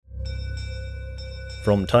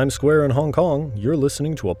From Times Square in Hong Kong, you're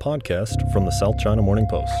listening to a podcast from the South China Morning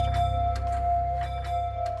Post.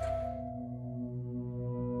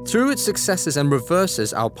 Through its successes and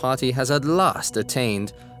reverses, our party has at last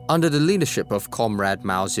attained, under the leadership of Comrade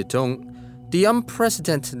Mao Zedong, the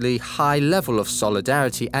unprecedentedly high level of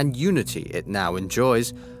solidarity and unity it now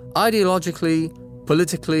enjoys, ideologically,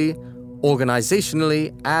 politically,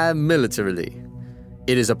 organizationally, and militarily.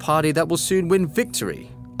 It is a party that will soon win victory,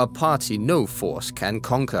 a party no force can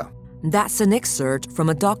conquer. That's an excerpt from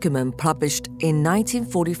a document published in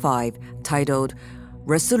 1945 titled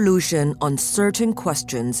Resolution on Certain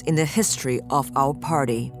Questions in the History of Our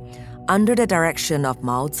Party, under the direction of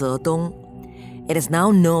Mao Zedong. It is now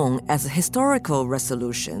known as a historical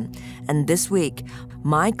resolution, and this week,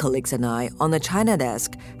 my colleagues and I on the China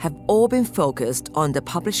desk have all been focused on the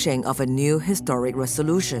publishing of a new historic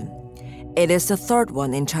resolution. It is the third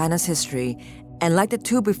one in China's history, and like the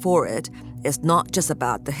two before it, it's not just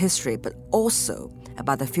about the history, but also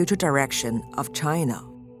about the future direction of China.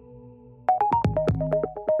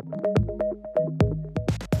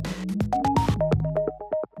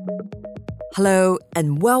 Hello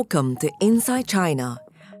and welcome to Inside China.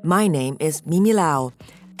 My name is Mimi Lau,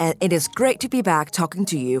 and it is great to be back talking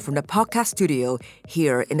to you from the podcast studio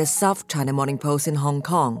here in the South China Morning Post in Hong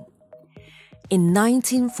Kong. In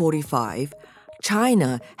 1945,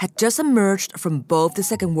 China had just emerged from both the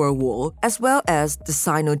Second World War as well as the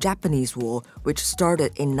Sino-Japanese War, which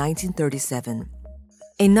started in 1937.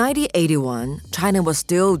 In 1981, China was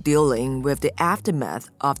still dealing with the aftermath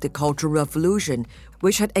of the Cultural Revolution,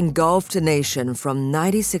 which had engulfed the nation from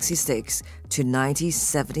 1966 to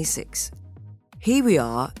 1976. Here we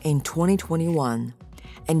are in 2021,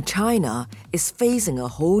 and China is facing a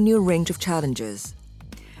whole new range of challenges.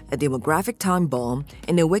 A demographic time bomb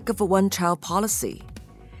in the wake of a one-child policy,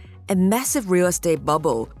 a massive real estate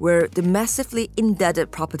bubble where the massively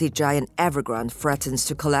indebted property giant Evergrande threatens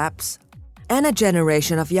to collapse, and a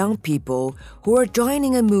generation of young people who are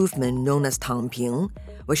joining a movement known as Tangping,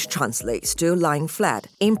 which translates to lying flat,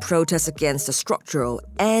 in protest against the structural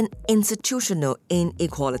and institutional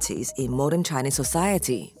inequalities in modern Chinese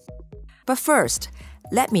society. But first,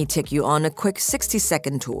 let me take you on a quick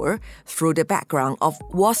 60-second tour through the background of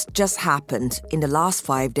what's just happened in the last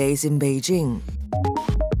 5 days in Beijing.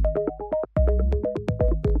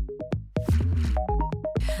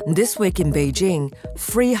 This week in Beijing,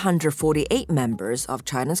 348 members of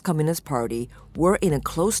China's Communist Party were in a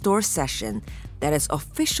closed-door session that is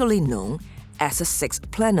officially known as the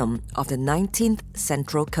Sixth Plenum of the 19th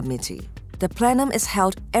Central Committee. The plenum is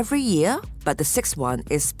held every year, but the sixth one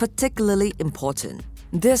is particularly important.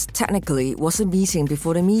 This technically was a meeting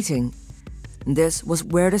before the meeting. This was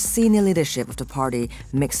where the senior leadership of the party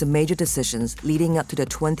makes the major decisions leading up to the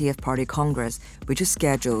 20th Party Congress, which is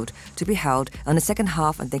scheduled to be held on the second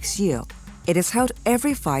half of next year. It is held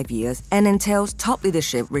every 5 years and entails top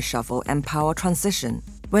leadership reshuffle and power transition.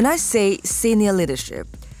 When I say senior leadership,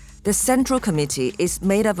 the Central Committee is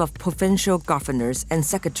made up of provincial governors and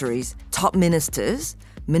secretaries, top ministers,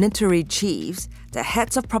 military chiefs, the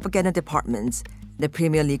heads of propaganda departments, the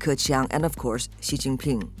Premier Li Keqiang, and of course, Xi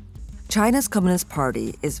Jinping. China's Communist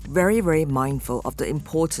Party is very, very mindful of the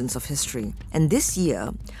importance of history, and this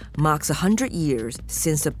year marks 100 years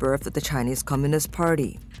since the birth of the Chinese Communist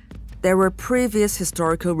Party. There were previous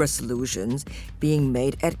historical resolutions being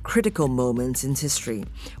made at critical moments in history,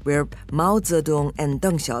 where Mao Zedong and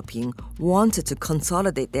Deng Xiaoping wanted to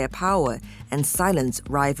consolidate their power and silence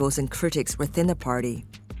rivals and critics within the party.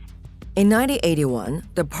 In 1981,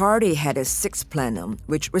 the party had a Sixth Plenum,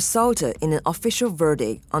 which resulted in an official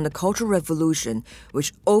verdict on the Cultural Revolution,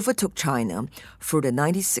 which overtook China through the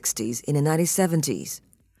 1960s and the 1970s.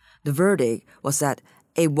 The verdict was that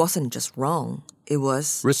it wasn't just wrong, it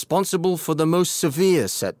was responsible for the most severe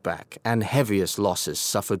setback and heaviest losses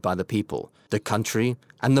suffered by the people, the country,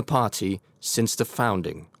 and the party since the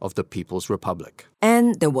founding of the People's Republic.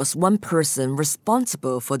 And there was one person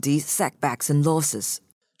responsible for these setbacks and losses.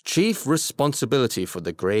 Chief responsibility for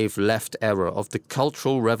the grave left era of the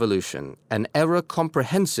Cultural Revolution, an era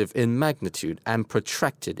comprehensive in magnitude and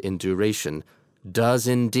protracted in duration, does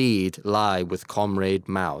indeed lie with Comrade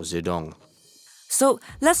Mao Zedong. So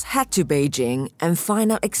let's head to Beijing and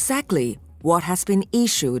find out exactly what has been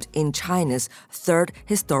issued in China's third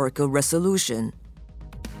historical resolution.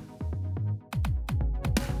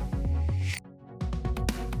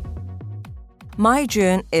 Mai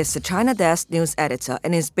Jun is the China Desk news editor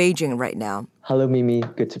and is Beijing right now. Hello, Mimi.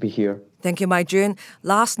 Good to be here. Thank you, Mai Jun.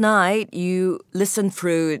 Last night, you listened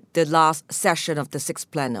through the last session of the Sixth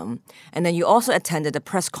Plenum, and then you also attended a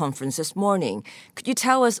press conference this morning. Could you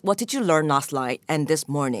tell us what did you learn last night and this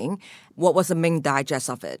morning? What was the main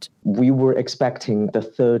digest of it? We were expecting the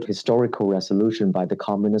third historical resolution by the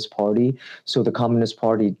Communist Party. So the Communist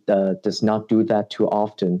Party does not do that too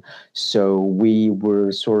often. So we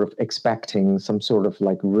were sort of expecting some sort of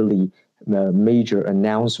like really major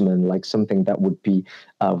announcement, like something that would be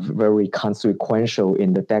very consequential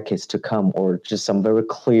in the decades to come, or just some very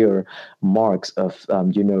clear marks of,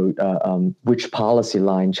 which policy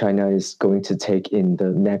line China is going to take in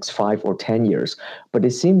the next 5 or 10 years. But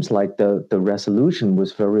it seems like the resolution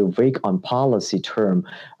was very vague on policy term,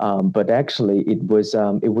 but actually it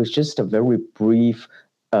was just a very brief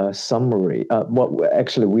summary.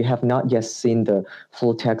 Actually, we have not yet seen the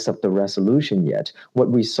full text of the resolution yet.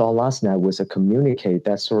 What we saw last night was a communique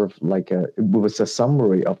that sort of like it was a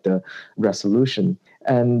summary of the resolution.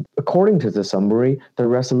 And according to the summary, the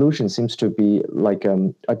resolution seems to be like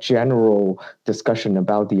a general discussion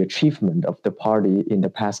about the achievement of the party in the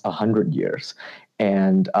past 100 years.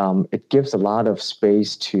 And it gives a lot of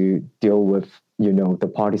space to deal with,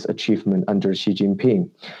 the party's achievement under Xi Jinping,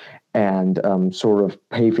 and sort of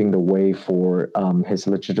paving the way for his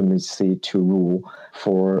legitimacy to rule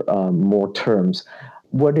for more terms.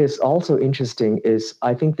 What is also interesting is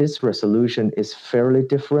I think this resolution is fairly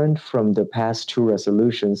different from the past two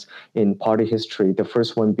resolutions in party history, the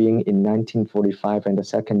first one being in 1945 and the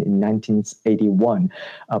second in 1981.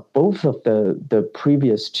 Both of the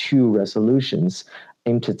previous two resolutions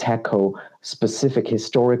aim to tackle specific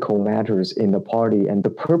historical matters in the party, and the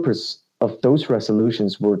purpose of those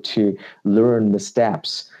resolutions were to learn the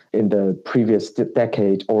steps in the previous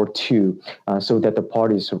decade or two, so that the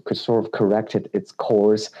parties could sort of correct its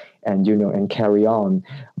course and carry on.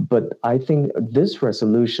 But I think this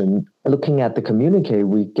resolution, looking at the communique,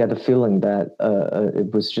 we get a feeling that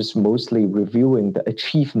it was just mostly reviewing the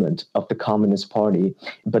achievement of the Communist Party,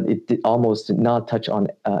 but it almost did not touch on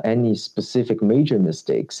any specific major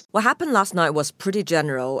mistakes. What happened last night was pretty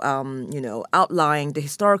general, outlining the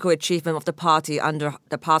historical achievement of the party under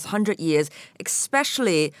the past 100 years,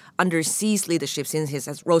 especially under Xi's leadership since he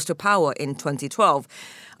has rose to power in 2012.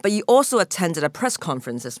 But you also attended a press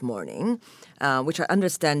conference this morning, which I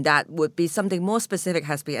understand that would be something more specific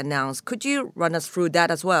has been announced. Could you run us through that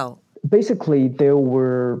as well? Basically, there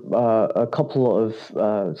were a couple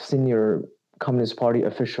of senior Communist Party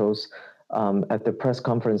officials at the press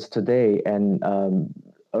conference today, and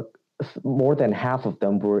more than half of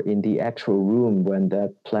them were in the actual room when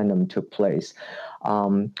that plenum took place.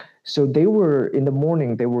 So they were, in the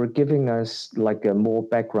morning, they were giving us like a more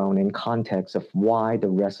background and context of why the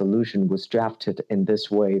resolution was drafted in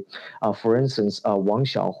this way. For instance, Wang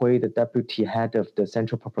Xiaohui, the deputy head of the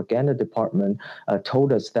Central Propaganda Department,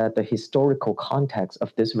 told us that the historical context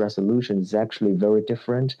of this resolution is actually very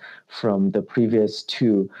different from the previous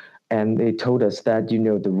two. And they told us that,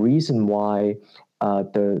 the reason why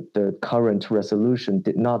the current resolution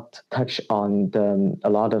did not touch on a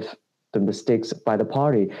lot of the mistakes by the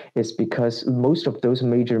party is because most of those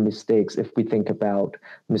major mistakes, if we think about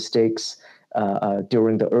mistakes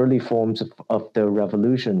during the early forms of the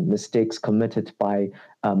revolution, mistakes committed by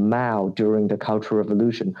Mao during the Cultural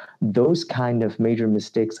Revolution, those kind of major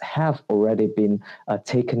mistakes have already been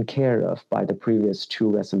taken care of by the previous two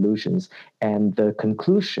resolutions, and the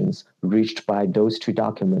conclusions reached by those two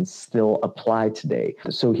documents still apply today.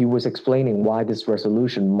 So he was explaining why this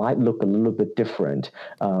resolution might look a little bit different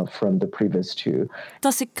from the previous two.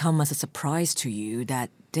 Does it come as a surprise to you that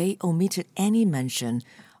they omitted any mention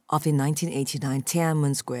of the 1989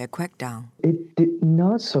 Tiananmen Square crackdown? It did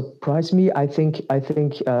not surprise me. I think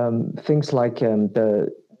things like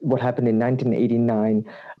what happened in 1989,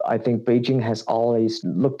 I think Beijing has always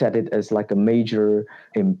looked at it as like a major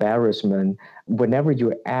embarrassment. Whenever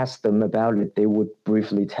you ask them about it, they would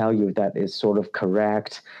briefly tell you that it's sort of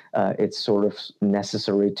correct, it's sort of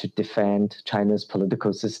necessary to defend China's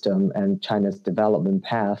political system and China's development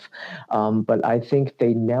path. But I think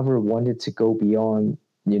they never wanted to go beyond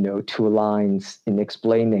two lines in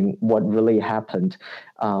explaining what really happened.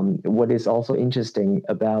 What is also interesting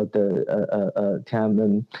about the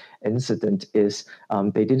Tiananmen incident is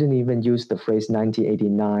they didn't even use the phrase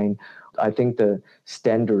 1989. I think the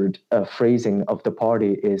standard phrasing of the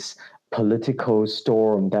party is political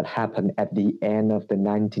storm that happened at the end of the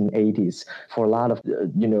 1980s. For a lot of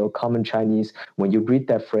common Chinese, when you read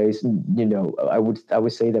that phrase, I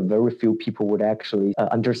would say that very few people would actually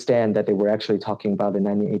understand that they were actually talking about the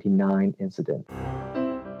 1989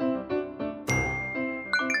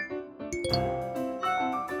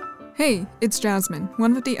 Hey, it's Jasmine,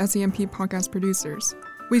 one of the SEMP podcast producers.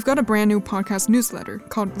 We've got a brand new podcast newsletter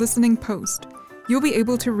called Listening Post. You'll be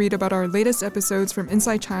able to read about our latest episodes from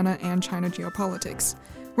inside China and China geopolitics.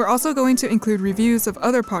 We're also going to include reviews of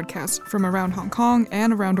other podcasts from around Hong Kong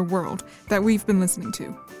and around the world that we've been listening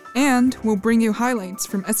to. And we'll bring you highlights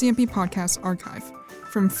from SEMP Podcast Archive,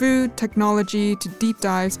 from food, technology, to deep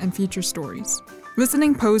dives and feature stories.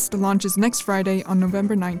 Listening Post launches next Friday on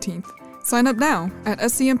November 19th. Sign up now at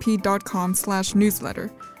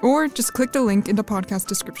scmp.com/newsletter, or just click the link in the podcast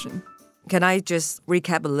description. Can I just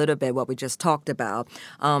recap a little bit what we just talked about?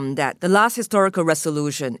 That the last historical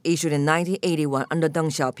resolution issued in 1981 under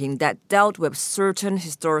Deng Xiaoping that dealt with certain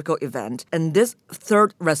historical event. And this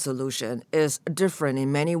third resolution is different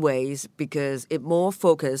in many ways because it more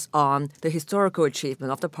focused on the historical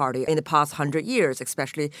achievement of the party in the past 100 years,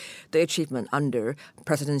 especially the achievement under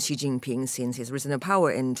President Xi Jinping since his risen to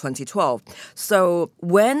power in 2012. So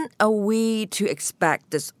when are we to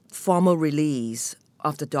expect this formal release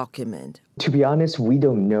of the document? To be honest, we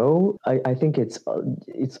don't know. I think it's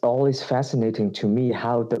always fascinating to me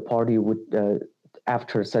how the party would,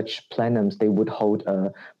 after such plenums, they would hold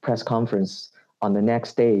a press conference on the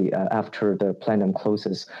next day after the plenum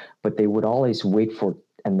closes, but they would always wait for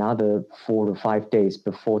another 4 to 5 days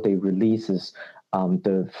before they releases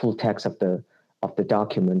the full text of the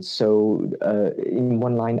document. So in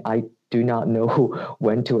one line, I do not know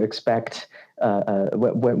when to expect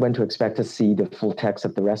to see the full text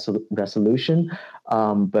of the resolution,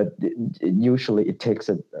 but usually it takes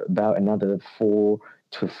about another 4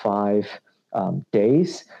 to 5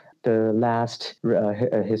 days. The last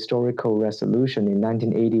historical resolution in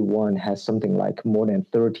 1981 has something like more than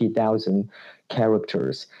 30,000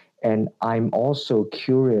 characters, and I'm also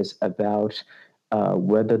curious about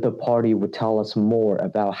whether the party would tell us more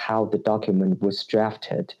about how the document was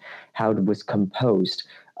drafted, how it was composed,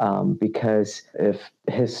 because if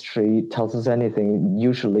history tells us anything,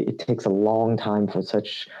 usually it takes a long time for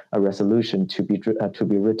such a resolution to be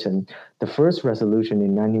written. The first resolution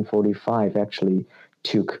in 1945 actually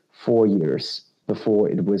took 4 years before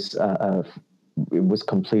it was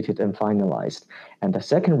completed and finalized, and the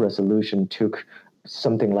second resolution took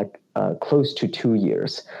something like close to 2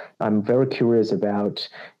 years. I'm very curious about,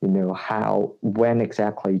 when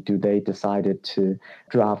exactly do they decided to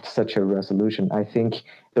draft such a resolution. I think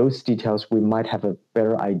those details we might have a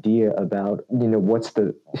better idea about, what's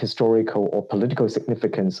the historical or political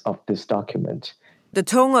significance of this document. The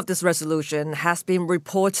tone of this resolution has been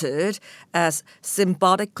reported as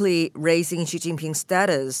symbolically raising Xi Jinping's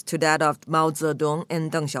status to that of Mao Zedong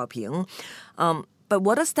and Deng Xiaoping. But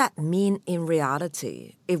what does that mean in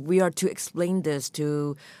reality if we are to explain this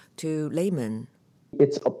to laymen?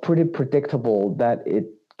 It's pretty predictable that it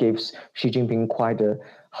gives Xi Jinping quite a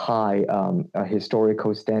high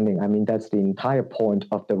historical standing. I mean, that's the entire point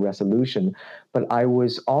of the resolution. But I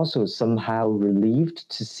was also somehow relieved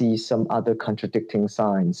to see some other contradicting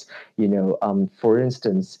signs. For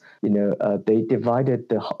instance, they divided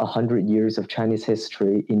the 100 years of Chinese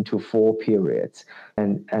history into 4 periods.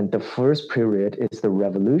 And the first period is the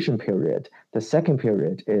revolution period. The second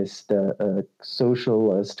period is the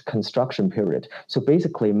socialist construction period. So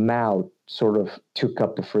basically, Mao sort of took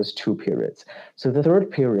up the first 2 periods. So the third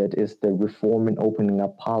period is the reform and opening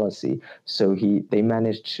up policy. So they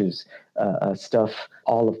managed to stuff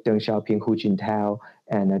all of Deng Xiaoping, Hu Jintao,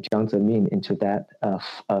 and Jiang Zemin into that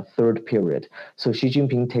third period. So Xi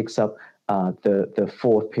Jinping takes up the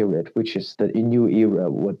fourth period, which is the new era,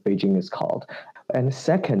 what Beijing is called. And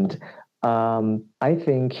second, I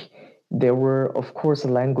think there were, of course,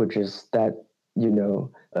 languages that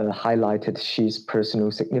highlighted Xi's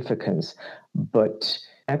personal significance, but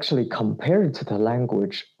actually compared to the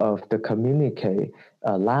language of the communique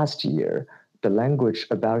last year, the language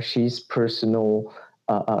about Xi's personal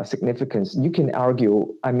significance, you can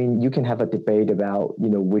argue, you can have a debate about,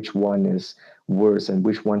 which one is worse and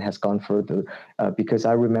which one has gone further, because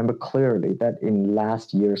I remember clearly that in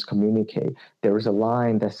last year's communique, there was a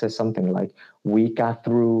line that says something like, we got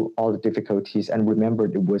through all the difficulties and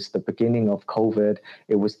remembered it was the beginning of COVID,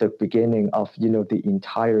 it was the beginning of, the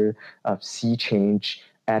entire sea change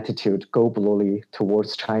attitude globally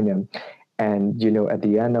towards China. And, at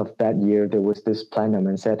the end of that year, there was this plenum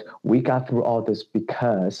and said, we got through all this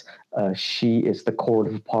because Xi is the core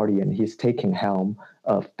of the party and he's taking helm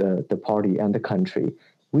of the party and the country.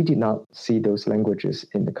 We did not see those languages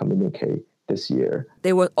in the communique this year.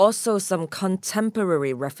 There were also some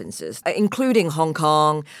contemporary references, including Hong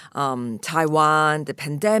Kong, Taiwan, the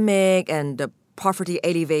pandemic, and the poverty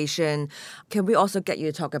alleviation. Can we also get you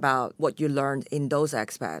to talk about what you learned in those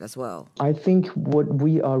aspects as well? I think what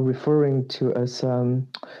we are referring to as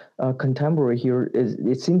contemporary here is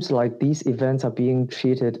it seems like these events are being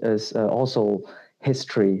treated as also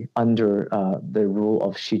history under the rule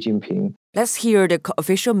of Xi Jinping. Let's hear the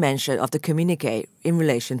official mention of the communique in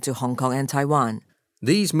relation to Hong Kong and Taiwan.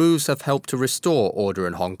 These moves have helped to restore order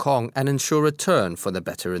in Hong Kong and ensure a turn for the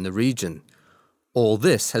better in the region. All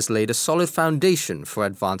this has laid a solid foundation for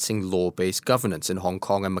advancing law-based governance in Hong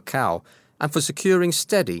Kong and Macau and for securing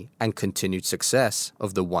steady and continued success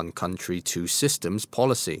of the one country, two systems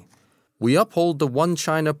policy. We uphold the One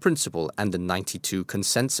China principle and the 92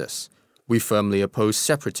 consensus. We firmly oppose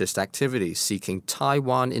separatist activities seeking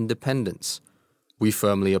Taiwan independence. We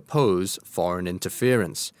firmly oppose foreign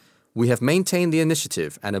interference. We have maintained the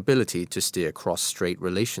initiative and ability to steer cross-strait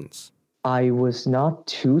relations. I was not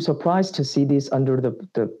too surprised to see these under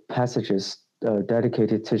the passages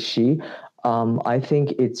dedicated to Xi. I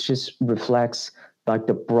think it just reflects like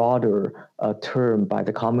the broader term by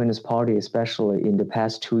the Communist Party, especially in the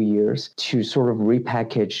past 2 years, to sort of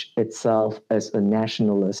repackage itself as a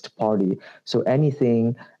nationalist party. So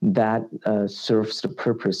anything that serves the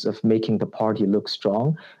purpose of making the party look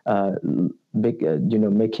strong,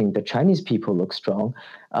 making the Chinese people look strong,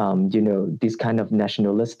 this kind of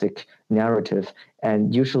nationalistic narrative.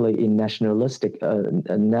 And usually in nationalistic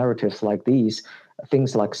narratives like these,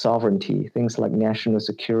 things like sovereignty, things like national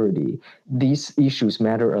security, these issues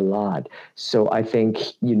matter a lot. So I think,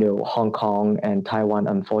 Hong Kong and Taiwan,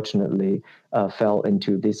 unfortunately, fell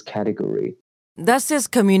into this category. Does this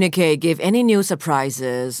communique give any new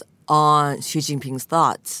surprises on Xi Jinping's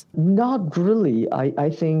thoughts? Not really.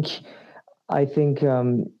 I think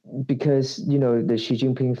because, the Xi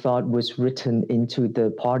Jinping thought was written into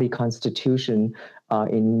the party constitution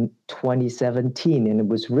in 2017, and it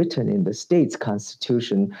was written in the state's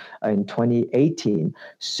constitution in 2018.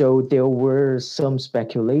 So there were some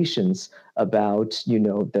speculations about,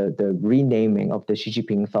 the renaming of the Xi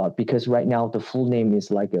Jinping thought, because right now the full name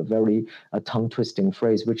is like a very tongue-twisting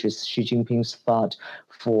phrase, which is Xi Jinping's thought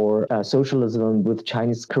for socialism with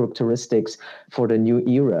Chinese characteristics for the new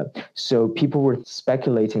era. So people were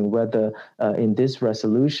speculating whether in this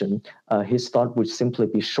resolution, his thought would simply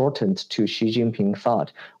be shortened to Xi Jinping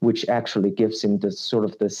thought, which actually gives him the sort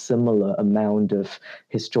of the similar amount of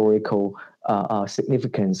historical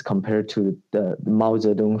significance compared to the Mao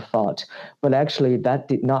Zedong thought. But actually, that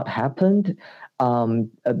did not happen.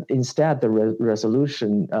 Instead, the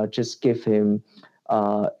resolution just give him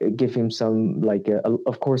some,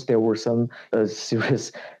 of course, there were some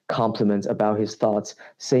serious compliments about his thoughts,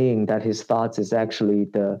 saying that his thoughts is actually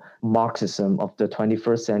the Marxism of the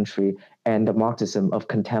 21st century and the Marxism of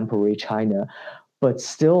contemporary China. But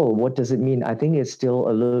still, what does it mean? I think it's still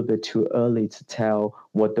a little bit too early to tell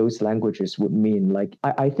what those languages would mean.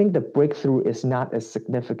 I think the breakthrough is not as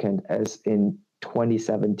significant as in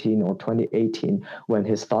 2017 or 2018 when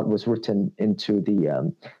his thought was written into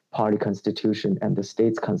the party constitution and the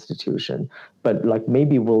state's constitution. But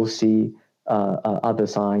maybe we'll see other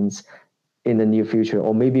signs in the near future,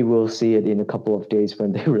 or maybe we'll see it in a couple of days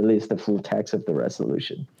when they release the full text of the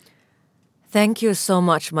resolution. Thank you so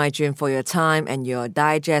much, Mai Jun, for your time and your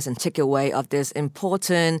digest and takeaway of this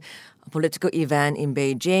important political event in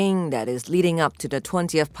Beijing that is leading up to the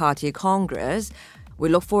 20th Party Congress. We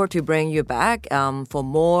look forward to bringing you back for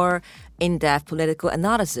more in-depth political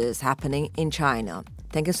analysis happening in China.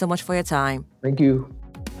 Thank you so much for your time. Thank you.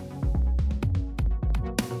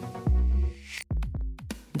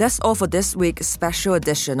 That's all for this week's special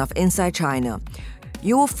edition of Inside China.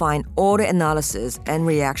 You will find all the analysis and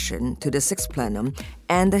reaction to the Sixth Plenum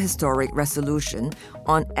and the historic resolution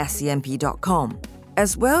on scmp.com,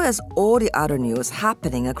 as well as all the other news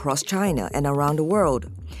happening across China and around the world.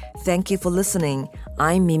 Thank you for listening.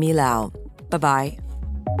 I'm Mimi Lau. Bye-bye.